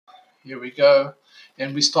Here we go.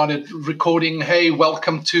 And we started recording. Hey,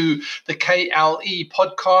 welcome to the KLE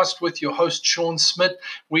podcast with your host, Sean Smith.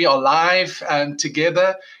 We are live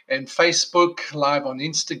together and Facebook, live on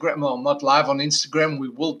Instagram. Well, not live on Instagram. We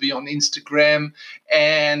will be on Instagram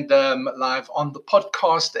and live on the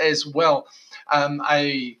podcast as well.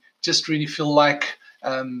 I just really feel like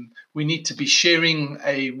we need to be sharing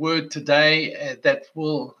a word today that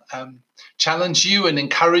will challenge you and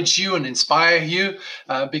encourage you and inspire you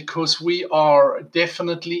because we are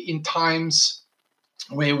definitely in times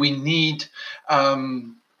where we need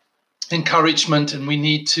encouragement, and we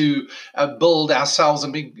need to build ourselves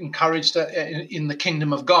and be encouraged in the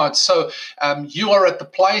kingdom of God. So you are at the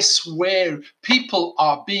place where people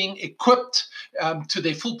are being equipped to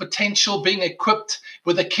their full potential, being equipped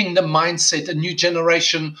with a kingdom mindset, a new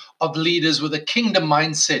generation of leaders with a kingdom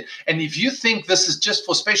mindset. And if you think this is just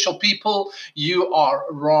for special people, you are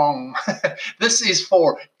wrong. This is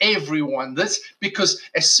for everyone. Because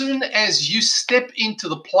as soon as you step into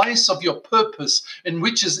the place of your purpose, in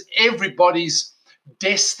which is everybody's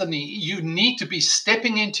destiny, you need to be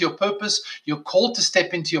stepping into your purpose. You're called to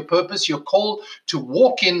step into your purpose. You're called to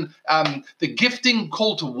walk in the gifting,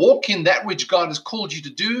 called to walk in that which God has called you to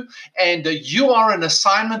do. And you are an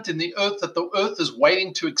assignment in the earth that the earth is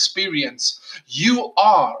waiting to experience. You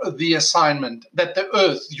are the assignment that the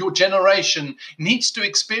earth, your generation, needs to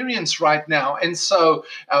experience right now. And so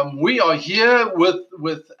we are here with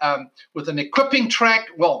an equipping track,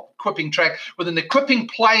 with an equipping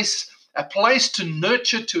place, a place to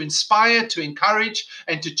nurture, to inspire, to encourage,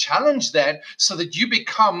 and to challenge that so that you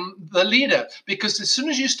become the leader. Because as soon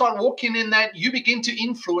as you start walking in that, you begin to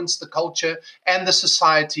influence the culture and the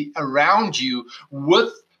society around you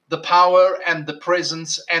with the power and the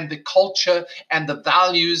presence and the culture and the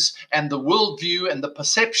values and the worldview and the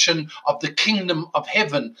perception of the kingdom of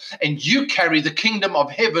heaven. And you carry the kingdom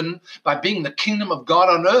of heaven by being the kingdom of God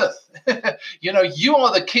on earth. You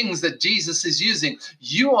are the kings that Jesus is using.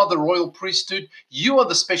 You are the royal priesthood. You are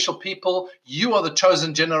the special people. You are the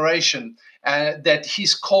chosen generation that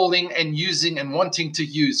he's calling and using and wanting to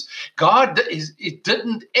use. It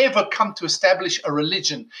didn't ever come to establish a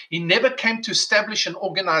religion. He never came to establish an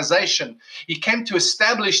organization. He came to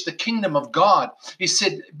establish the kingdom of God. He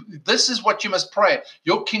said, this is what you must pray.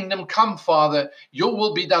 Your kingdom come, Father. Your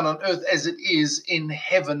will be done on earth as it is in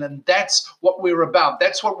heaven. And that's what we're about.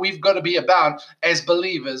 That's what we've got to be about as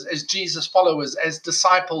believers, as Jesus followers, as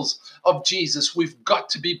disciples of Jesus. We've got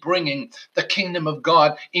to be bringing the kingdom of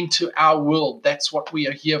God into our world. That's what we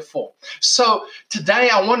are here for. So today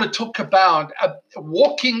I want to talk about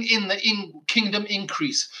walking in the kingdom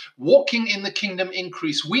increase. Walking in the kingdom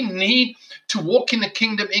increase. We need to walk in the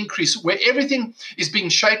kingdom increase where everything is being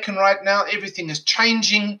shaken right now. Everything is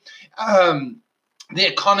changing. The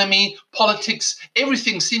economy, politics,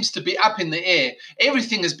 everything seems to be up in the air.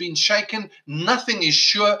 Everything has been shaken. Nothing is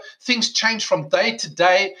sure. Things change from day to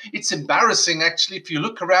day. It's embarrassing, actually, if you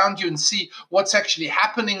look around you and see what's actually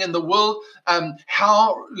happening in the world,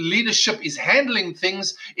 how leadership is handling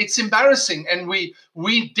things. It's embarrassing. And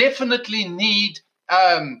we definitely need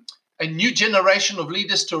a new generation of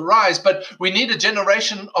leaders to arise, but we need a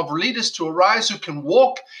generation of leaders to arise who can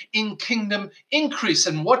walk in kingdom increase.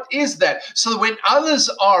 And what is that? So that when others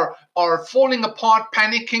are falling apart,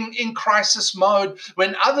 panicking, in crisis mode,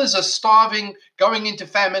 when others are starving, going into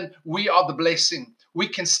famine, we are the blessing. We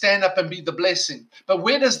can stand up and be the blessing. But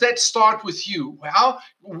where does that start with you?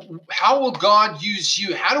 How will God use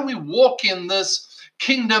you? How do we walk in this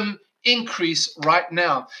kingdom increase right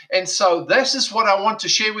now? And so this is what I want to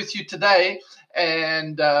share with you today.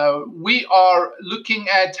 And we are looking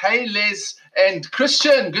at, hey, Les and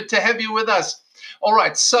Christian, good to have you with us. All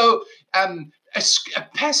right, so a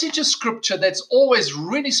passage of scripture that's always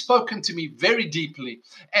really spoken to me very deeply,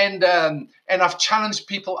 and I've challenged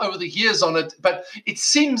people over the years on it, but it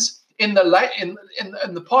seems in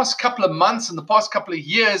the past couple of months, in the past couple of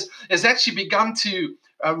years, has actually begun to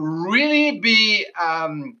really be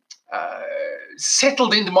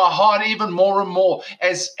settled into my heart even more and more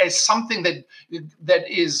as something that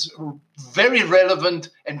is very relevant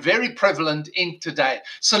and very prevalent in today.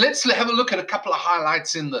 So let's have a look at a couple of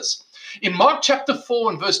highlights in this. In Mark chapter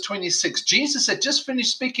 4 and verse 26, Jesus had just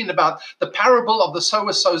finished speaking about the parable of the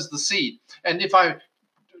sower sows the seed. And if I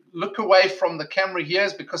look away from the camera here,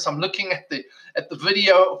 is because I'm looking at the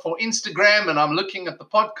video for Instagram, and I'm looking at the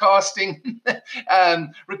podcasting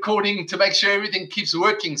recording to make sure everything keeps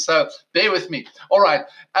working. So bear with me. All right.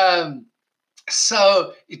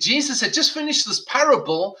 So Jesus had just finished this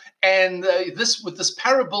parable, and with this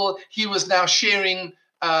parable, he was now sharing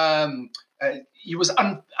he was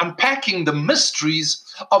unpacking the mysteries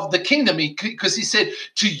of the kingdom, because he said,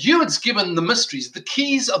 to you it's given the mysteries, the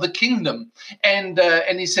keys of the kingdom. And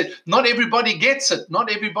he said, not everybody gets it,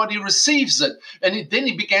 not everybody receives it. And then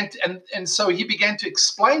he began to, and so he began to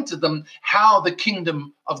explain to them how the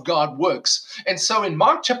kingdom of God works. And so in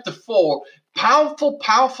Mark chapter 4, powerful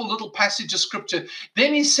little passage of scripture,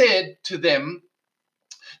 then he said to them,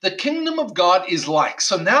 the kingdom of God is like.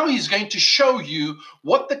 So now he's going to show you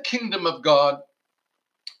what the kingdom of God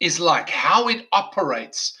is like, how it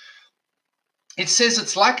operates. It says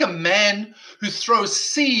it's like a man who throws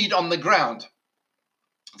seed on the ground.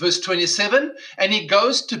 Verse 27, and he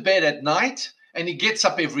goes to bed at night and he gets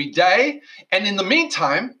up every day. And in the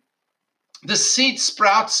meantime, the seed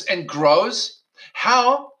sprouts and grows.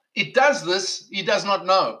 How it does this, he does not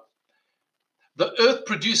know. The earth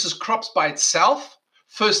produces crops by itself.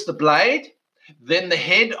 First the blade, then the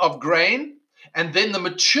head of grain, and then the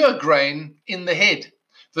mature grain in the head.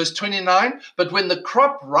 Verse 29, but when the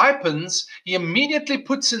crop ripens, he immediately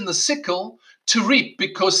puts in the sickle to reap,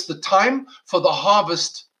 because the time for the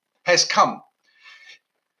harvest has come.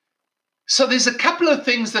 So there's a couple of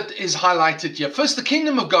things that is highlighted here. First, the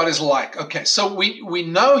kingdom of God is like. Okay, so we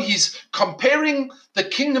know he's comparing the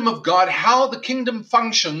kingdom of God, how the kingdom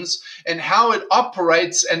functions and how it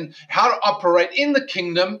operates and how to operate in the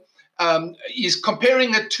kingdom. He's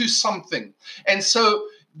comparing it to something. And so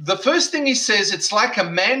the first thing he says, it's like a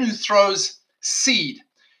man who throws seed.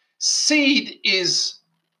 Seed is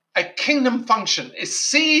a kingdom function. A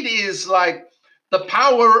seed is like the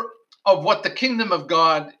power of what the kingdom of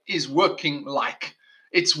God is working like.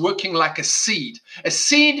 It's working like a seed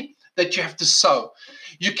that you have to sow.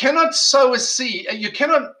 You cannot sow a seed. You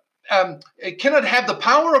cannot have the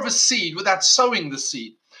power of a seed without sowing the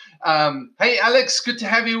seed. Hey, Alex, good to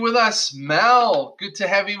have you with us. Mel, good to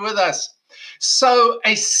have you with us. So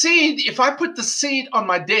a seed, if I put the seed on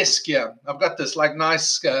my desk here, I've got this like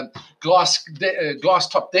nice glass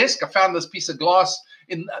top desk. I found this piece of glass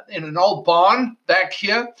in an old barn back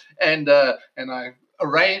here, and I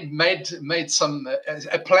made some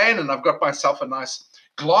a plan, and I've got myself a nice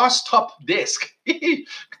glass top desk.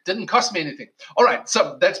 Didn't cost me anything. All right,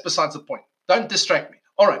 so that's besides the point. Don't distract me.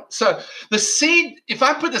 All right, so the seed, if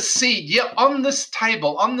I put a seed here on this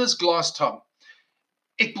table, on this glass top,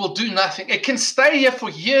 it will do nothing. It can stay here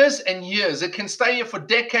for years and years. It can stay here for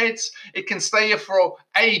decades. It can stay here for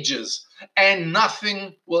ages, and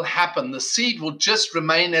nothing will happen. The seed will just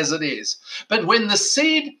remain as it is. But when the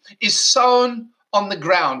seed is sown on the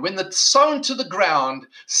ground, when it's sown to the ground,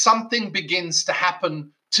 something begins to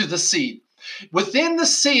happen to the seed. Within the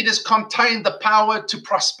seed is contained the power to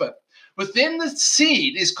prosper. Within the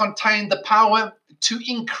seed is contained the power to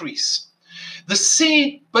increase. The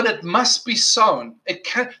seed, but it must be sown.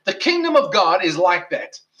 The kingdom of God is like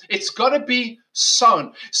that. It's got to be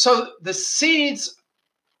sown. So the seeds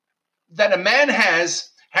that a man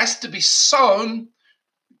has to be sown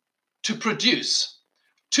to produce,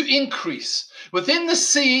 to increase. Within the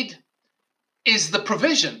seed is the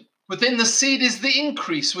provision. Within the seed is the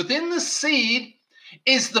increase. Within the seed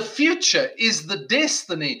is the future, is the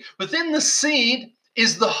destiny. Within the seed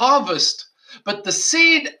is the harvest. But the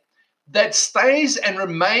seed that stays and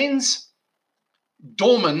remains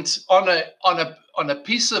dormant on a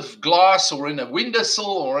piece of glass or in a windowsill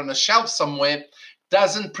or on a shelf somewhere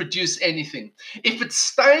doesn't produce anything. If it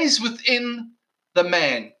stays within the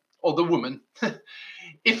man or the woman,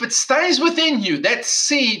 if it stays within you, that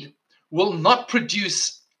seed will not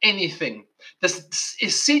produce anything. The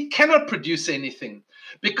seed cannot produce anything,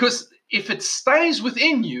 because if it stays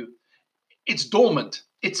within you, it's dormant,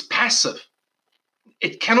 it's passive.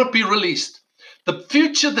 It cannot be released. The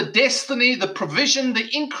future, the destiny, the provision, the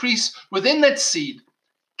increase within that seed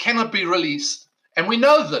cannot be released. And we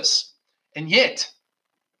know this. And yet,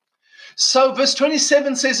 so verse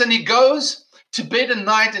 27 says, and he goes to bed at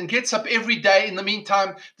night and gets up every day. In the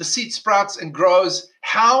meantime, the seed sprouts and grows.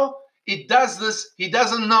 How it does this, he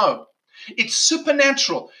doesn't know. It's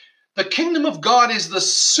supernatural. The kingdom of God is the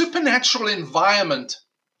supernatural environment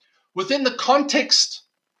within the context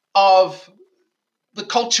of the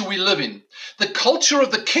culture we live in. The culture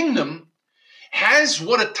of the kingdom has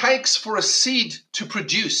what it takes for a seed to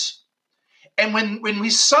produce. And when we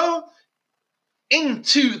sow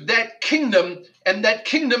into that kingdom and that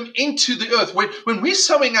kingdom into the earth, when we're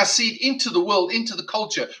sowing our seed into the world, into the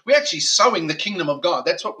culture, we're actually sowing the kingdom of God.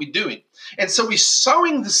 That's what we're doing. And so we're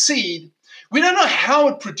sowing the seed. We don't know how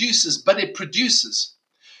it produces, but it produces.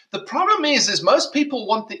 The problem is most people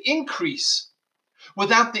want the increase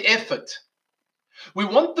without the effort. We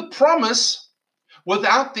want the promise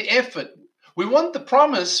without the effort. We want the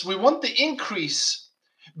promise, we want the increase,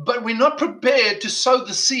 but we're not prepared to sow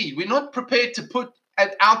the seed. We're not prepared to put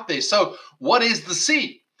it out there. So what is the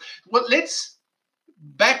seed? Well, let's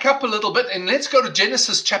back up a little bit and let's go to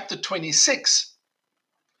Genesis chapter 26.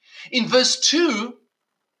 In verse 2,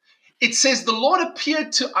 it says, the Lord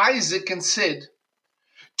appeared to Isaac and said,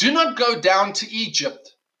 do not go down to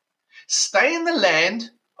Egypt. Stay in the land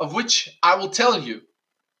of which I will tell you.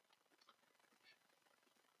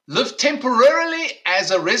 Live temporarily as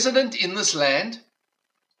a resident in this land,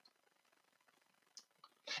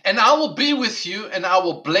 and I will be with you, and I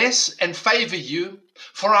will bless and favor you,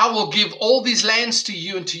 for I will give all these lands to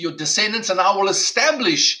you and to your descendants, and I will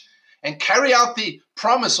establish and carry out the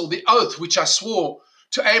promise or the oath which I swore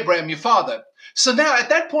to Abraham your father. So now at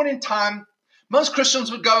that point in time, most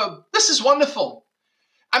Christians would go, this is wonderful.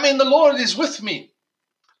 I mean, the Lord is with me.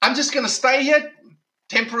 I'm just going to stay here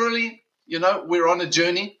temporarily. You know, we're on a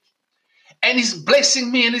journey. And he's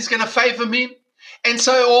blessing me and he's going to favor me. And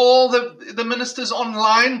so all the ministers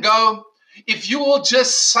online go, if you will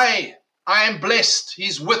just say, I am blessed,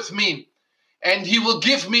 he's with me, and he will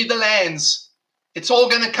give me the lands, it's all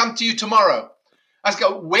going to come to you tomorrow. I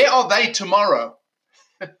go, where are they tomorrow?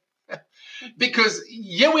 Because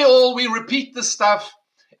here we repeat this stuff,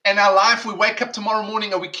 and our life, we wake up tomorrow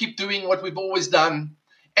morning and we keep doing what we've always done,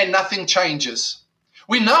 and nothing changes.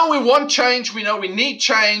 We know we want change, we know we need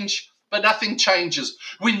change, but nothing changes.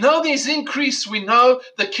 We know there's increase. We know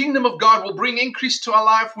the kingdom of God will bring increase to our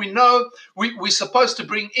life. We know we're supposed to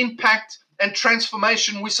bring impact and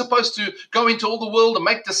transformation. We're supposed to go into all the world and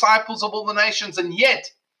make disciples of all the nations, and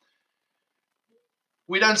yet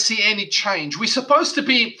we don't see any change. We're supposed to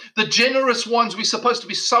be the generous ones. We're supposed to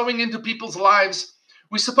be sowing into people's lives.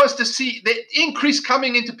 We're supposed to see the increase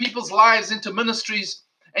coming into people's lives, into ministries,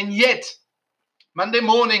 and yet Monday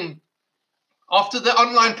morning, after the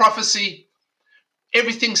online prophecy,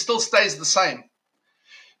 everything still stays the same.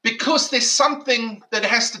 Because there's something that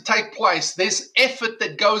has to take place. There's effort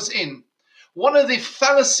that goes in. One of the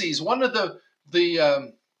fallacies, one of the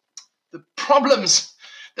problems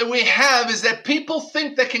that we have is that people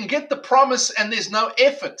think they can get the promise and there's no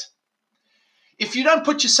effort. If you don't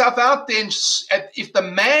put yourself out there, and if the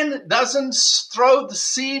man doesn't throw the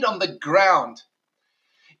seed on the ground,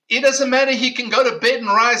 it doesn't matter, he can go to bed and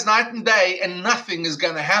rise night and day and nothing is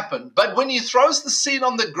going to happen. But when he throws the seed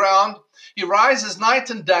on the ground, he rises night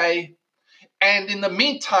and day, and in the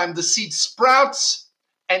meantime, the seed sprouts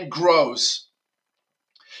and grows.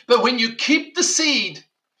 But when you keep the seed,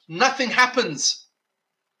 nothing happens.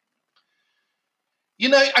 You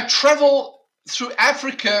know, I travel through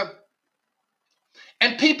Africa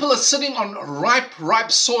and people are sitting on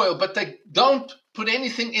ripe soil, but they don't put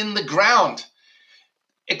anything in the ground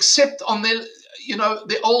except on their,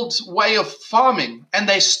 the old way of farming, and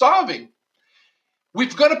they're starving.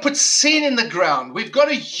 We've got to put seed in the ground. We've got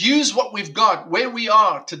to use what we've got where we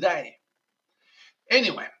are today.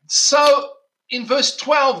 Anyway, so in verse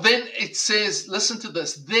 12, then it says, listen to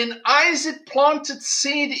this. Then Isaac planted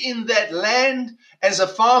seed in that land as a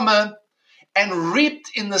farmer and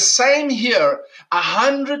reaped in the same year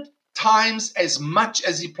 100 times as much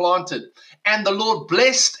as he planted. And the Lord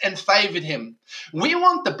blessed and favored him. We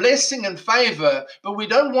want the blessing and favor, but we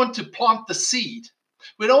don't want to plant the seed.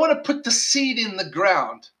 We don't want to put the seed in the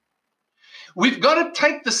ground. We've got to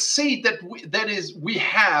take the seed that we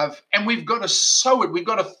have, and we've got to sow it. We've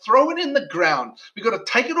got to throw it in the ground. We've got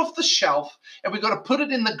to take it off the shelf, and we've got to put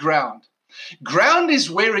it in the ground. Ground is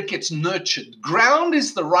where it gets nurtured. Ground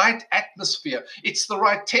is the right atmosphere. It's the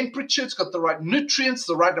right temperature. It's got the right nutrients,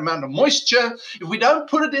 the right amount of moisture. If we don't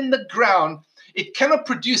put it in the ground, it cannot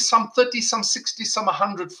produce some 30, some 60, some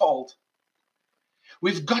 100-fold.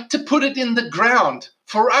 We've got to put it in the ground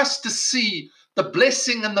for us to see the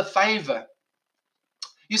blessing and the favor.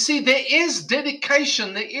 You see, there is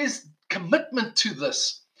dedication, there is commitment to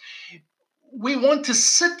this. We want to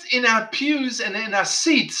sit in our pews and in our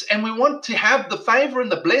seats, and we want to have the favor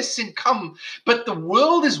and the blessing come. But the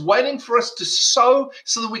world is waiting for us to sow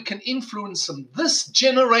so that we can influence them. This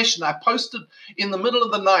generation, I posted in the middle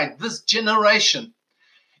of the night, this generation,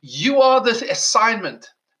 you are the assignment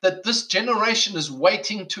that this generation is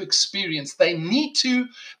waiting to experience. They want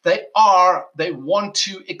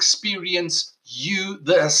to experience you,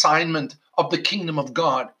 the assignment of the kingdom of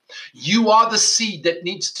God. You are the seed that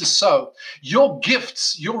needs to sow. Your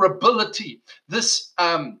gifts, your ability,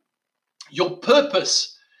 your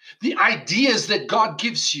purpose, the ideas that God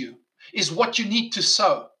gives you is what you need to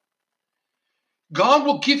sow. God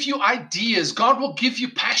will give you ideas. God will give you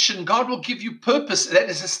passion. God will give you purpose that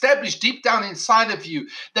is established deep down inside of you.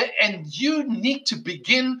 And you need to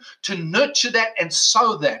begin to nurture that and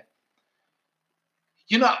sow that.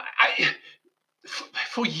 You know,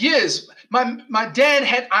 for years, my dad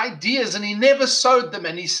had ideas and he never sowed them,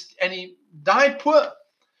 and he died poor.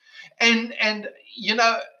 And you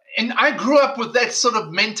know, and I grew up with that sort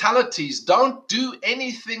of mentalities. Don't do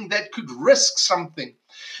anything that could risk something.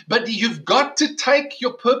 But you've got to take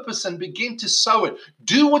your purpose and begin to sow it.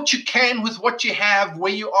 Do what you can with what you have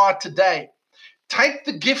where you are today. Take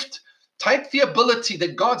the gift, take the ability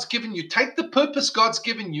that God's given you, take the purpose God's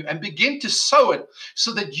given you, and begin to sow it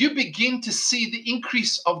so that you begin to see the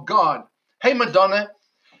increase of God. Hey, Madonna,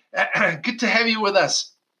 good to have you with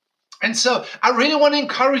us. And so I really want to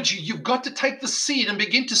encourage you. You've got to take the seed and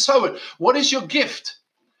begin to sow it. What is your gift?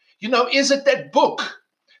 You know, is it that book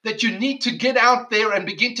that you need to get out there and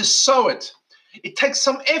begin to sow it? It takes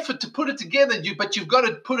some effort to put it together, but you've got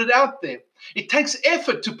to put it out there. It takes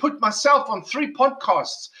effort to put myself on 3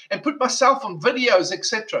 podcasts and put myself on videos,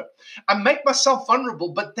 etc. I make myself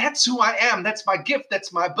vulnerable, but that's who I am. That's my gift.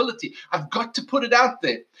 That's my ability. I've got to put it out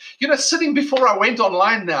there. You know, sitting before I went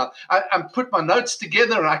online now, I put my notes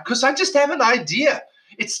together because I just have an idea.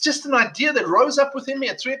 It's just an idea that rose up within me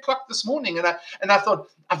at 3 o'clock this morning, and I thought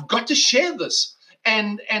I've got to share this.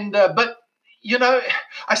 But you know,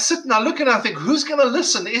 I sit and I look and I think, who's going to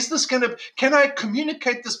listen? Can I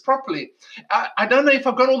communicate this properly? I don't know if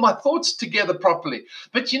I've got all my thoughts together properly.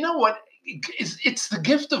 But you know what? It's the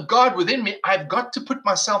gift of God within me. I've got to put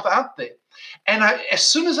myself out there. And as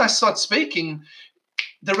soon as I start speaking,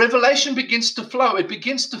 the revelation begins to flow. It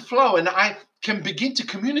begins to flow, and I can begin to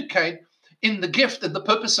communicate in the gift and the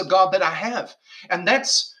purpose of God that I have. And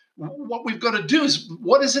that's what we've got to do. Is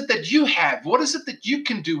what is it that you have? What is it that you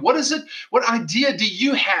can do? What idea do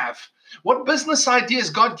you have? What business idea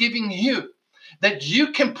is God giving you that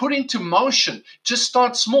you can put into motion? Just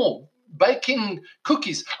start small, baking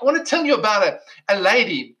cookies. I want to tell you about a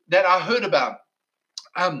lady that I heard about.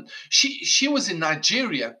 She was in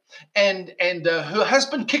Nigeria, and her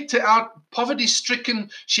husband kicked her out, poverty-stricken.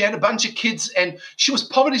 She had a bunch of kids, and she was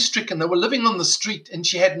poverty-stricken. They were living on the street, and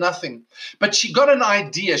she had nothing. But she got an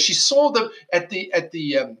idea. She saw them at the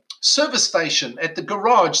service station, at the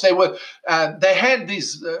garage. They had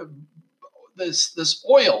this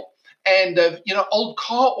oil. And old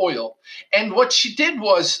car oil. And what she did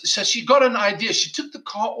was, so she got an idea. She took the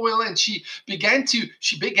car oil and she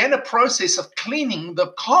began a process of cleaning the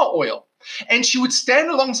car oil. And she would stand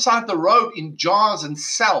alongside the road in jars and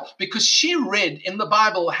sell, because she read in the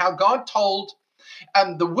Bible how God told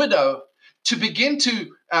the widow to begin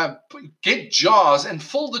to get jars and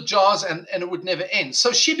fill the jars, and it would never end.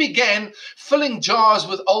 So she began filling jars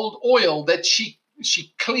with old oil that she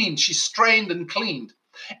cleaned, she strained and cleaned.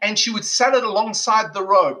 And she would sell it alongside the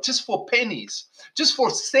road just for pennies, just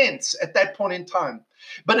for cents at that point in time.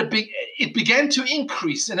 But it began to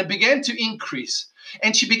increase, and it began to increase.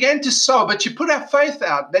 And she began to sow, but she put her faith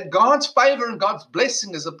out that God's favor and God's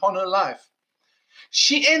blessing is upon her life.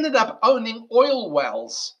 She ended up owning oil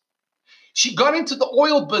wells. She got into the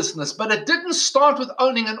oil business, but it didn't start with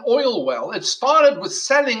owning an oil well. It started with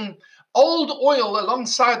selling old oil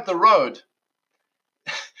alongside the road.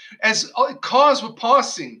 As cars were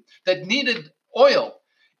passing that needed oil,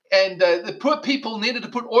 and the poor people needed to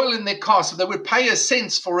put oil in their cars, so they would pay a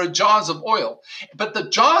cent for jars of oil. But the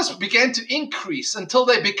jars began to increase until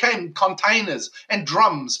they became containers and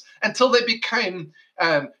drums, until they became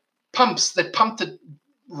pumps that pumped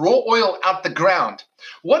raw oil out the ground.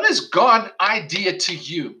 What is God's idea to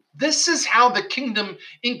you? This is how the kingdom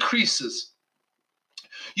increases.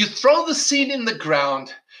 You throw the seed in the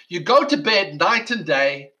ground, you go to bed night and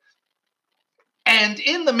day, and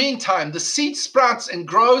in the meantime, the seed sprouts and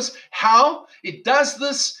grows. How it does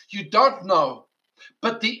this, you don't know.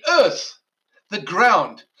 But the earth, the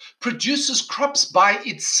ground, produces crops by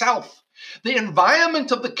itself. The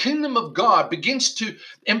environment of the kingdom of God begins to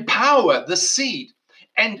empower the seed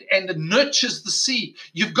and nurtures the seed.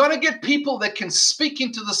 You've got to get people that can speak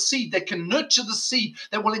into the seed, that can nurture the seed,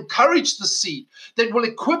 that will encourage the seed, that will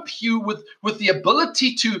equip you with the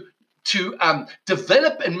ability to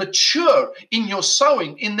develop and mature in your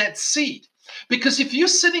sowing in that seed. Because if you're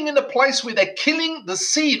sitting in a place where they're killing the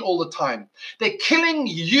seed all the time, they're killing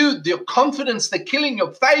you, your confidence, they're killing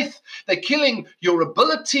your faith, they're killing your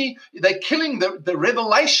ability, they're killing the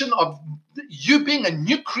revelation of you being a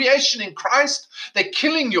new creation in Christ, they're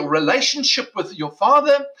killing your relationship with your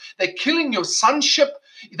Father, they're killing your sonship,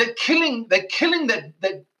 they're killing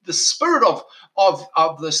that the spirit of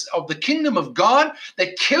the kingdom of God.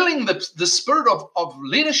 They're killing the spirit of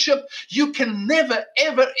leadership. You can never,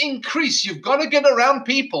 ever increase. You've got to get around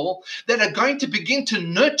people that are going to begin to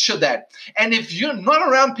nurture that. And if you're not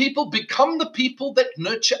around people, become the people that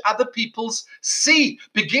nurture other people's seed.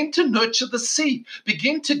 Begin to nurture the seed.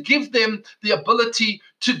 Begin to give them the ability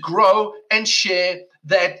to grow and share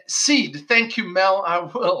that seed. Thank you, Mel. I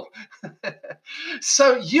will.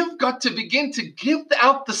 So you've got to begin to give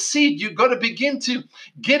out the seed. You've got to begin to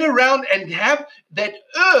get around and have that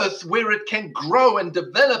earth where it can grow and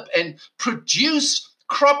develop and produce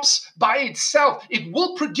crops by itself. It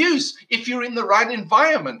will produce if you're in the right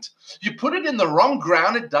environment. You put it in the wrong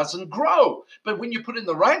ground, it doesn't grow. But when you put it in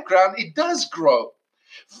the right ground, it does grow.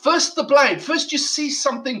 First the blade. First you see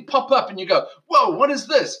something pop up and you go, whoa, what is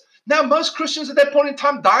this? Now, most Christians at that point in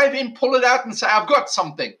time dive in, pull it out and say, I've got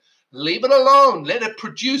something. Leave it alone. Let it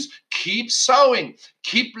produce. Keep sowing.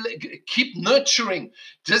 Keep nurturing.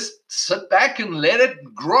 Just sit back and let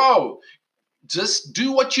it grow. Just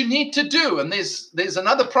do what you need to do. And there's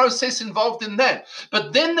another process involved in that.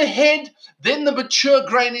 But then the head, then the mature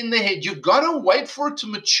grain in the head. You've got to wait for it to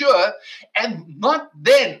mature, and not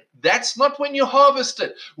then. That's not when you harvest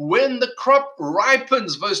it. When the crop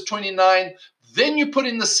ripens, verse 29, then you put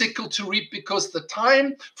in the sickle to reap, because the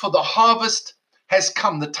time for the harvest has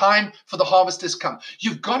come. The time for the harvest has come.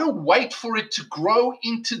 You've got to wait for it to grow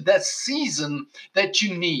into the season that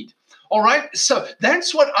you need. All right, so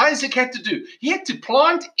that's what Isaac had to do. He had to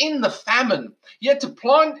plant in the famine. He had to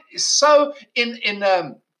sow in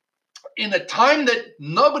a time that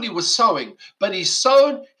nobody was sowing, but he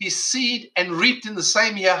sowed his seed and reaped in the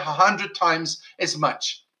same year 100 times as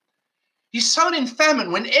much. He sowed in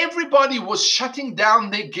famine when everybody was shutting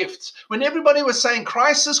down their gifts, when everybody was saying,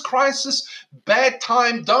 crisis, crisis, bad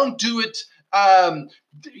time, don't do it,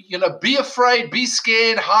 be afraid, be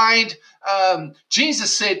scared, hide.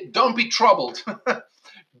 Jesus said, don't be troubled,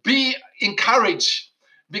 be encouraged,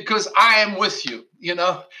 because I am with you,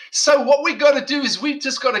 So what we got to do is we've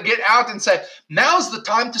just got to get out and say, now's the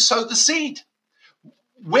time to sow the seed.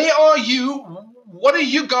 Where are you? What are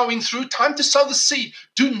you going through? Time to sow the seed.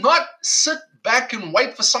 Do not sit back and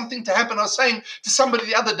wait for something to happen. I was saying to somebody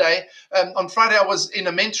the other day, on Friday, I was in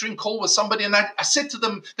a mentoring call with somebody, and I said to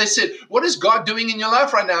them, they said, what is God doing in your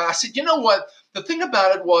life right now? I said, you know what? The thing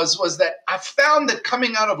about it was that I found that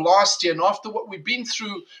coming out of last year and after what we've been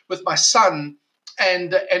through with my son,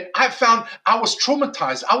 and I found I was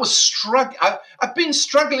traumatized. I was struggling. I've been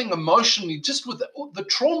struggling emotionally just with the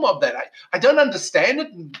trauma of that. I don't understand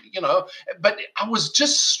it, but I was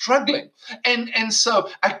just struggling. And so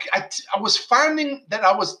I was finding that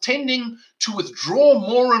I was tending to withdraw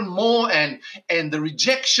more and more, and the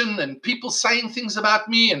rejection and people saying things about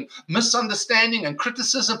me and misunderstanding and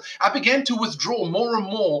criticism, I began to withdraw more and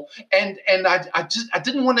more. And I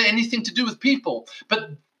didn't want anything to do with people.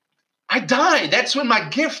 But I die. That's when my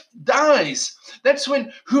gift dies. That's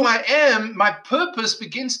when who I am, my purpose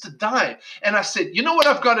begins to die. And I said, you know what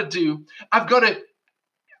I've got to do? I've got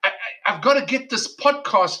to get this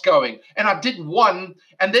podcast going. And I did one,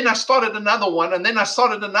 and then I started another one, and then I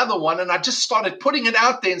started another one, and I just started putting it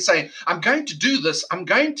out there and saying, I'm going to do this. I'm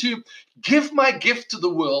going to give my gift to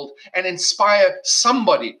the world and inspire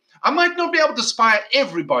somebody. I might not be able to inspire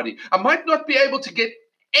everybody. I might not be able to get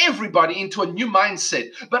everybody into a new mindset,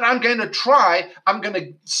 but I'm going to try. I'm going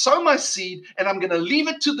to sow my seed, and I'm going to leave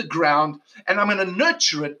it to the ground, and I'm going to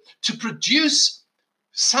nurture it to produce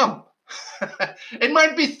some. It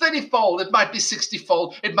might be 30-fold, it might be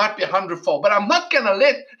 60-fold, it might be 100-fold, but I'm not going to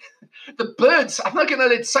let the birds, I'm not going to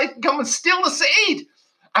let Satan come and steal the seed.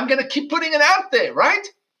 I'm going to keep putting it out there, right?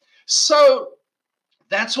 So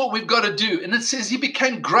that's what we've got to do. And it says he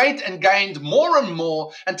became great and gained more and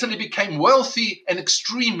more until he became wealthy and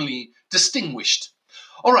extremely distinguished.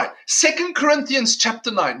 All right, 2 Corinthians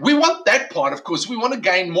chapter 9. We want that part, of course. We want to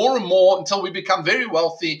gain more and more until we become very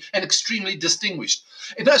wealthy and extremely distinguished.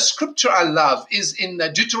 And a scripture I love is in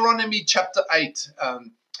Deuteronomy chapter 8,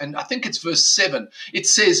 and I think it's verse 7. It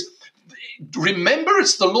says, remember,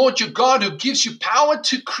 it's the Lord your God who gives you power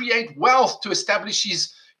to create wealth, to establish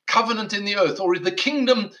his covenant in the earth, or the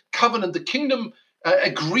kingdom covenant, the kingdom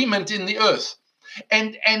agreement in the earth.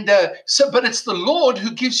 But it's the Lord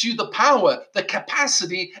who gives you the power, the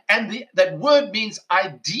capacity, and that word means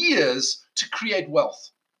ideas to create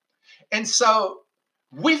wealth. And so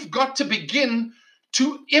we've got to begin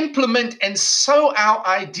to implement and sow our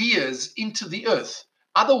ideas into the earth.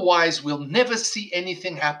 Otherwise, we'll never see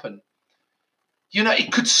anything happen.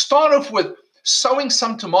 It could start off with sowing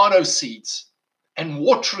some tomato seeds and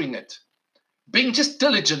watering it. being just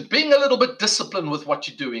diligent, being a little bit disciplined with what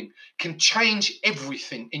you're doing can change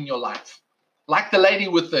everything in your life. Like the lady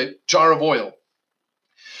with the jar of oil.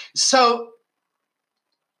 So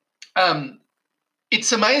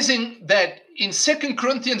it's amazing that in 2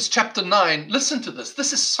 Corinthians chapter 9, listen to this.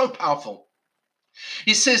 This is so powerful.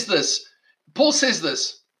 He says this, Paul says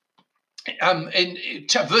this, in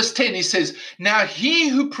verse 10, he says, now he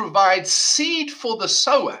who provides seed for the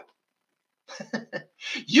sower,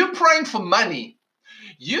 you're praying for money,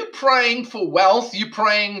 you're praying for wealth, you're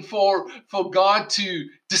praying for God to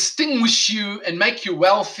distinguish you and make you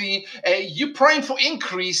wealthy, you're praying for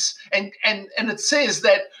increase, and it says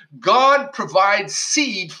that God provides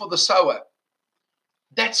seed for the sower.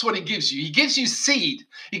 That's what he gives you. He gives you seed.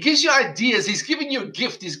 He gives you ideas. He's giving you a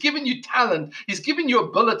gift. He's giving you talent. He's giving you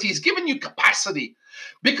ability. He's giving you capacity.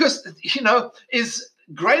 Because, is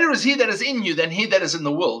greater is he that is in you than he that is in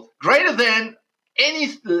the world. Greater than any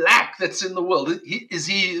lack that's in the world is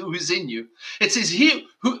he who is in you. It says he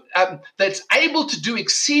who that's able to do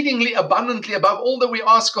exceedingly abundantly above all that we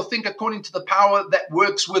ask or think according to the power that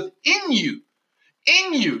works within you.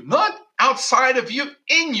 In you, not outside of you,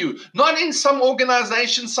 in you, not in some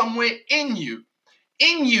organization somewhere, in you.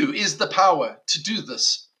 In you is the power to do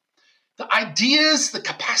this. The ideas, the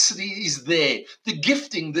capacity is there. The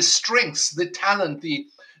gifting, the strengths, the talent,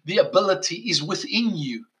 the ability is within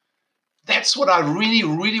you. That's what I really,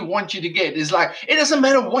 really want you to get. Is like, it doesn't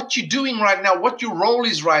matter what you're doing right now, what your role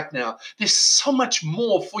is right now. There's so much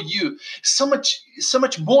more for you, so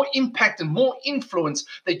much more impact and more influence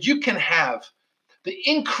that you can have. The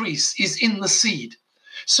increase is in the seed.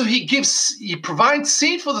 So he provides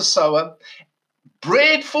seed for the sower,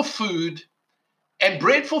 bread for food, and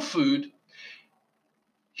bread for food.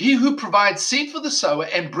 He who provides seed for the sower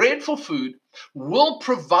and bread for food will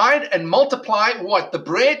provide and multiply what? The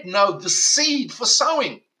bread? No, the seed for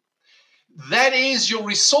sowing. That is your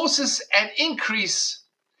resources and increase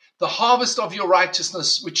the harvest of your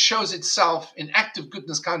righteousness, which shows itself in active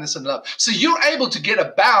goodness, kindness, and love. So you're able to get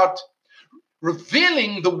about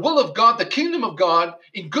revealing the will of God, the kingdom of God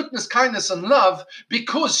in goodness, kindness, and love,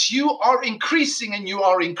 because you are increasing and you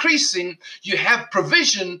are increasing. You have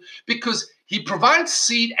provision because he provides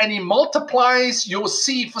seed and he multiplies your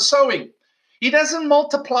seed for sowing. He doesn't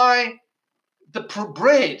multiply the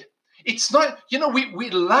bread. It's not,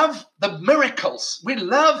 we love the miracles. We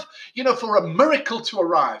love, for a miracle to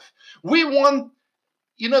arrive. We want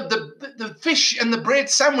the fish and the bread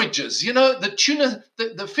sandwiches, the tuna,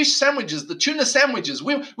 the fish sandwiches, the tuna sandwiches.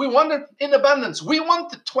 We want it in abundance. We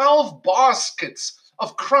want the 12 baskets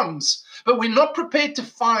of crumbs, but we're not prepared to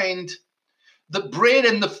find the bread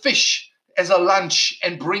and the fish as a lunch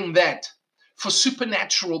and bring that for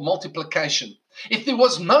supernatural multiplication. If there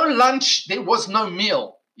was no lunch, there was no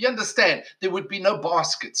meal. You understand? There would be no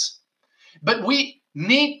baskets. But we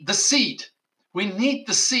need the seed. We need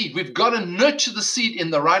the seed. We've got to nurture the seed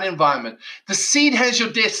in the right environment. The seed has your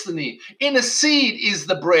destiny. In a seed is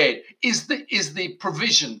the bread, is the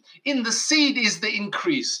provision. In the seed is the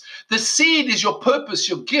increase. The seed is your purpose,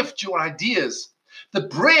 your gift, your ideas. The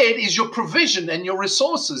bread is your provision and your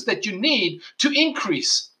resources that you need to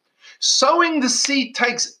increase. Sowing the seed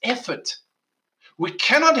takes effort. We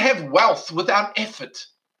cannot have wealth without effort.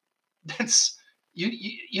 That's,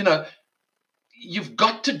 you've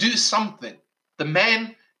got to do something.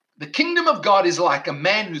 The kingdom of God is like a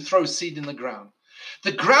man who throws seed in the ground.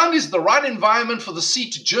 The ground is the right environment for the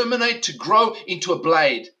seed to germinate, to grow into a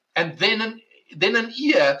blade, and then an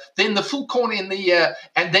ear, then the full corn in the ear,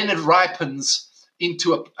 and then it ripens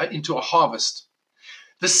into a harvest.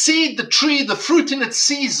 The seed, the tree, the fruit in its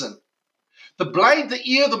season, the blade, the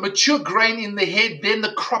ear, the mature grain in the head, then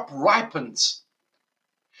the crop ripens.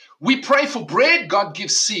 We pray for bread, God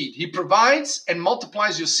gives seed. He provides and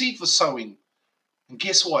multiplies your seed for sowing. And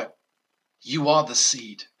guess what? You are the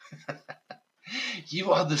seed.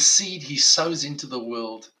 You are the seed he sows into the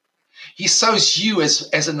world. He sows you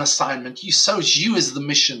as an assignment. He sows you as the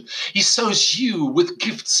mission. He sows you with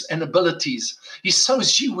gifts and abilities. He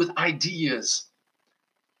sows you with ideas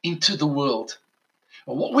into the world.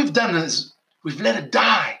 Well, what we've done is we've let it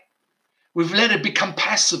die. We've let it become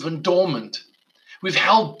passive and dormant. We've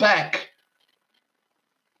held back.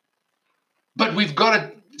 But we've got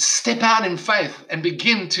to step out in faith and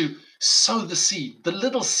begin to sow the seed, the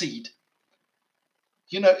little seed.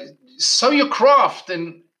 Sow your craft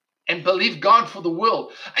and believe God for the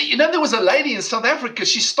world. There was a lady in South Africa.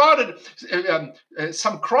 She started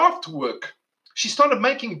some craft work. She started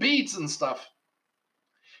making beads and stuff.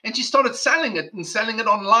 And she started selling it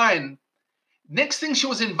online. Next thing, she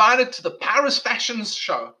was invited to the Paris Fashion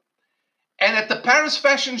Show. And at the Paris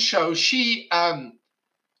Fashion Show, she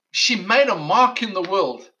she made a mark in the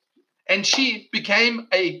world, and she became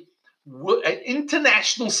an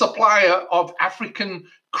international supplier of African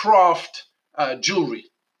craft jewelry.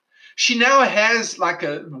 She now has like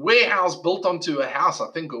a warehouse built onto a house, I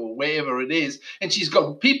think, or wherever it is. And she's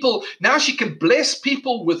got people. Now she can bless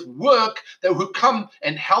people with work that who come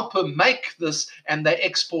and help her make this, and they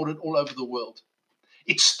export it all over the world.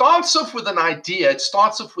 It starts off with an idea. It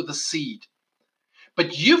starts off with a seed.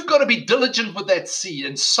 But you've got to be diligent with that seed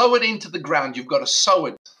and sow it into the ground. You've got to sow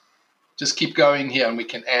it. Just keep going here and we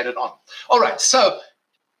can add it on. All right. So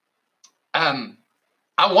I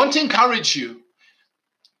want to encourage you.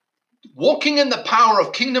 Walking in the power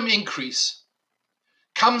of kingdom increase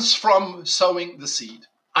comes from sowing the seed.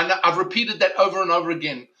 And I've repeated that over and over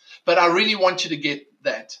again, but I really want you to get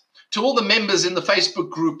that. To all the members in the Facebook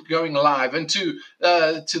group going live, and to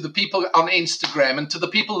the people on Instagram, and to the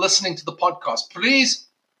people listening to the podcast, please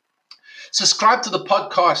subscribe to the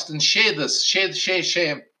podcast and share this. Share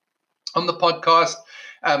on the podcast.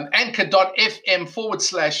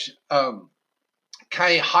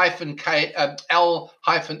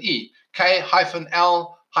 Anchor.fm/K-L-E.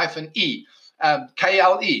 K-L-E,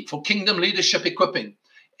 KLE, for Kingdom Leadership Equipping.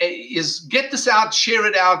 Is get this out, share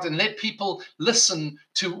it out, and let people listen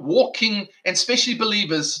to walking, and especially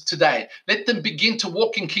believers today. Let them begin to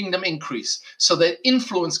walk in kingdom increase so that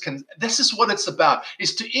influence can, this is what it's about,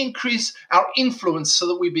 is to increase our influence so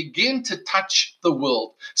that we begin to touch the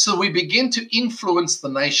world, so we begin to influence the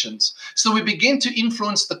nations, so we begin to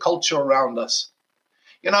influence the culture around us.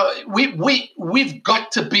 You know, we've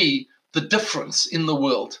got to be the difference in the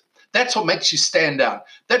world. That's what makes you stand out.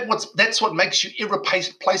 That's what makes you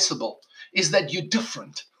irreplaceable, is that you're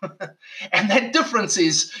different. And that difference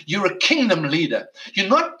is you're a kingdom leader. You're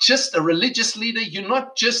not just a religious leader. You're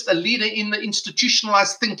not just a leader in the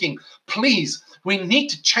institutionalized thinking. Please, we need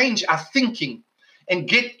to change our thinking and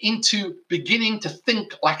get into beginning to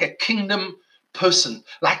think like a kingdom person,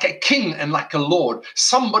 like a king and like a lord,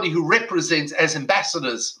 somebody who represents as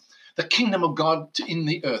ambassadors the kingdom of God in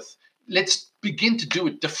the earth. Let's begin to do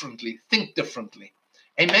it differently, think differently.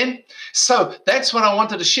 Amen. So that's what I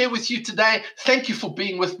wanted to share with you today. Thank you for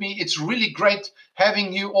being with me. It's really great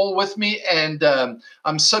having you all with me. And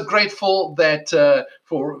I'm so grateful that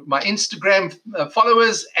for my Instagram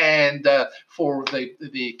followers, and for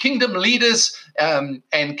the Kingdom Leaders and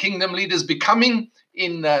Kingdom Leaders Becoming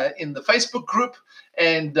in the Facebook group,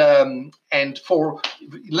 and for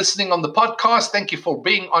listening on the podcast. Thank you for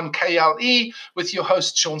being on KLE with your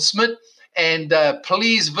host, Sean Smith. And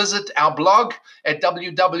please visit our blog at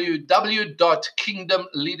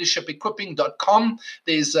www.kingdomleadershipequipping.com.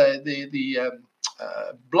 There's the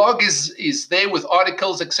blog is there with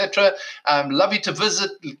articles, etc. Love you to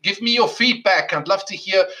visit. Give me your feedback. I'd love to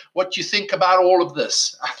hear what you think about all of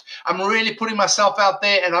this. I'm really putting myself out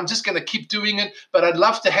there, and I'm just going to keep doing it. But I'd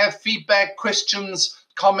love to have feedback, questions,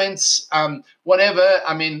 comments, whatever.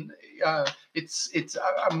 I mean, I'm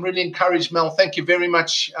really encouraged, Mel. Thank you very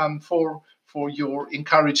much for your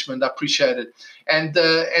encouragement. I appreciate it. And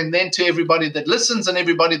then to everybody that listens and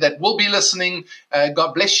everybody that will be listening,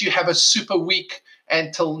 God bless you. Have a super week.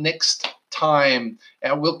 Until next time,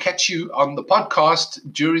 we'll catch you on the podcast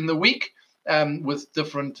during the week with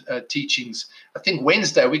different teachings. I think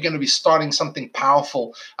Wednesday we're going to be starting something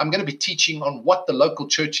powerful. I'm going to be teaching on what the local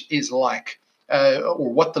church is like.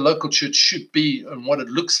 Or what the local church should be and what it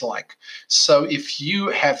looks like. So if you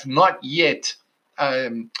have not yet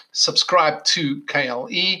subscribed to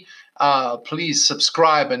KLE, please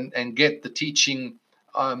subscribe and get the teaching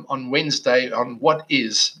on Wednesday on what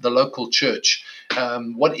is the local church.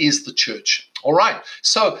 What is the church? All right.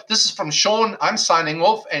 So this is from Sean. I'm signing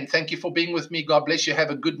off, and thank you for being with me. God bless you. Have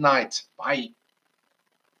a good night. Bye.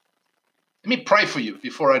 Let me pray for you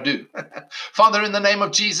before I do. Father, in the name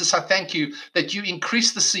of Jesus, I thank you that you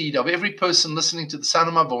increase the seed of every person listening to the sound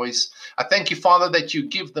of my voice. I thank you, Father, that you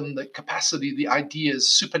give them the capacity, the ideas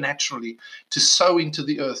supernaturally to sow into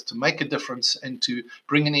the earth, to make a difference and to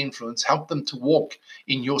bring an influence. Help them to walk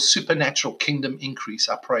in your supernatural kingdom increase,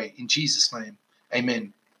 I pray. In Jesus' name,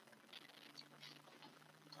 amen.